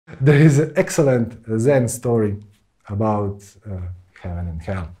There is an excellent Zen story about heaven and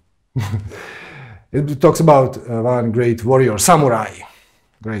hell. It talks about one great warrior, samurai.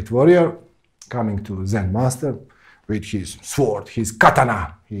 Great warrior coming to Zen master with his sword, his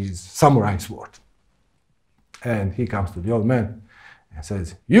katana, his samurai sword. And he comes to the old man and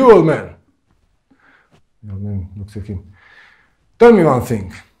says, "You old man." The old man looks at him. "Tell me one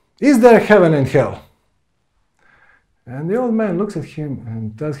thing. Is there heaven and hell?" And the old man looks at him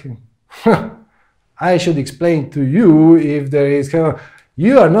and tells him, "I should explain to you if there is heaven.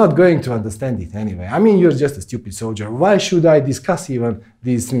 You are not going to understand it anyway. I mean, you're just a stupid soldier. Why should I discuss even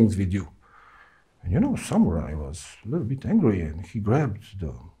these things with you?" And you know, samurai was a little bit angry, and he grabbed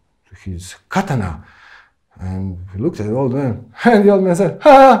his katana and he looked at the old man. And the old man said,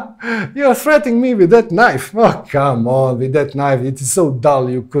 "You're threatening me with that knife. Oh, come on, with that knife. It is so dull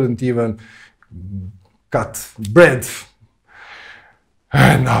you couldn't even cut bread."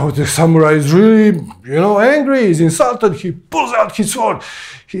 And now the samurai is really, angry. He's insulted. He pulls out his sword.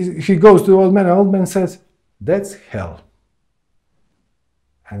 He goes to the old man. The old man says, "That's hell."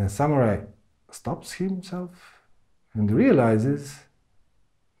 And the samurai stops himself and realizes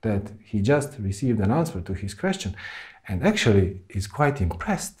that he just received an answer to his question, and actually is quite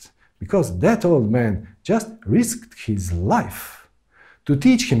impressed because that old man just risked his life to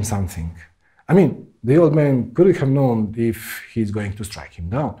teach him something. I mean, the old man couldn't have known if he's going to strike him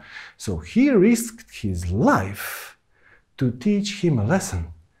down. So he risked his life to teach him a lesson.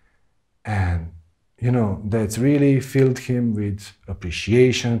 And, that's really filled him with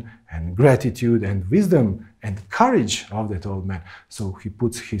appreciation and gratitude and wisdom and courage of that old man. So he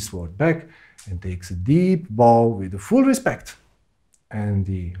puts his sword back and takes a deep bow with full respect. And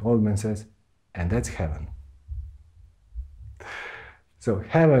the old man says, "And that's heaven." So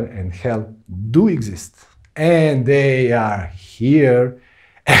heaven and hell do exist, and they are here,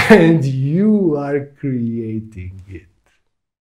 and you are creating it.